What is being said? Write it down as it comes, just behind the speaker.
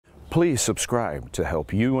Please subscribe to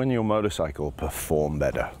help you and your motorcycle perform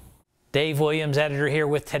better. Dave Williams, editor, here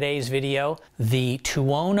with today's video, the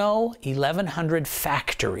Tuono 1100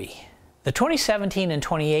 Factory. The 2017 and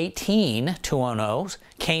 2018 Tuonos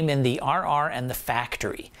came in the RR and the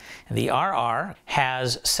Factory. And the RR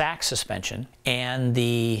has SAC suspension, and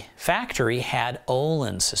the Factory had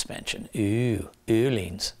Öhlins suspension.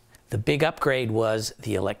 Öhlins. The big upgrade was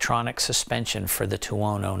the electronic suspension for the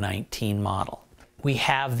Tuono 19 model. We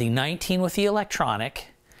have the 19 with the electronic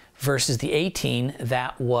versus the 18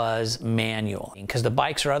 that was manual, because the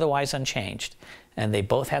bikes are otherwise unchanged. And they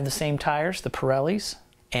both have the same tires, the Pirellis.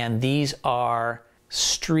 And these are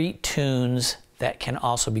street tunes that can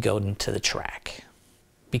also be going to the track.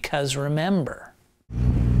 Because remember,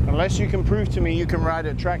 unless you can prove to me you can ride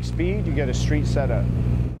at track speed, you get a street setup.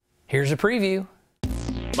 Here's a preview.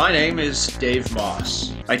 My name is Dave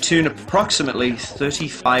Moss. I tune approximately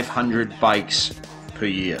 3,500 bikes per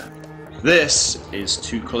year. This is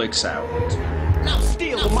Two Clicks Out. Now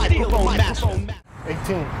steal the microphone master.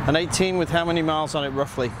 18. An 18 with how many miles on it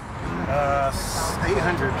roughly?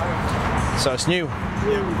 800. So it's new?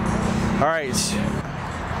 Yeah. All right.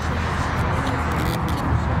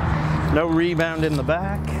 No rebound in the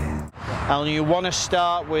back. And you want to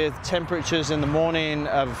start with temperatures in the morning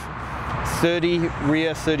of 30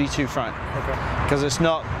 rear, 32 front. Okay. Because it's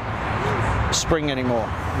not spring anymore.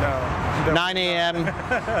 No. 9 a.m.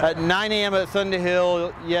 At 9 a.m. at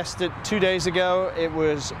Thunderhill, 2 days ago, it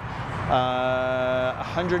was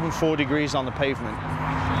 104 degrees on the pavement.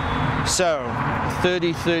 So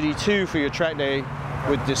 30, 32 for your track day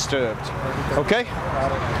with Disturbed. Okay?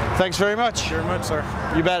 Thanks very much. Very much, sir.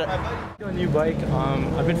 You bet it. A new bike.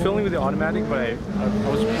 I've been filming with the automatic, but I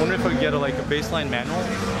was wondering if I could get a baseline manual.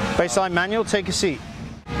 Baseline manual, take a seat.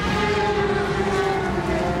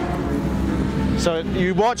 So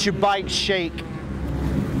you watch your bike shake.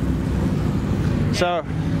 So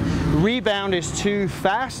rebound is too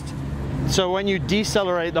fast. So when you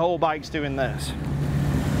decelerate, the whole bike's doing this.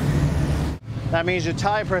 That means your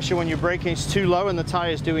tire pressure when you're braking is too low and the tire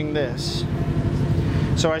is doing this.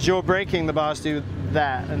 So as you're braking, the bars do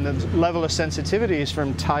that, and the level of sensitivity is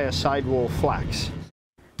from tire sidewall flax.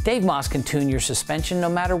 Dave Moss can tune your suspension no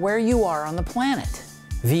matter where you are on the planet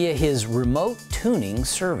via his remote tuning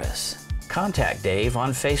service. Contact Dave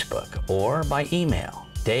on Facebook or by email,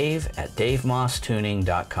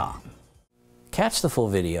 dave@davemosstuning.com. Catch the full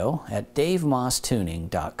video at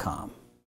davemosstuning.com.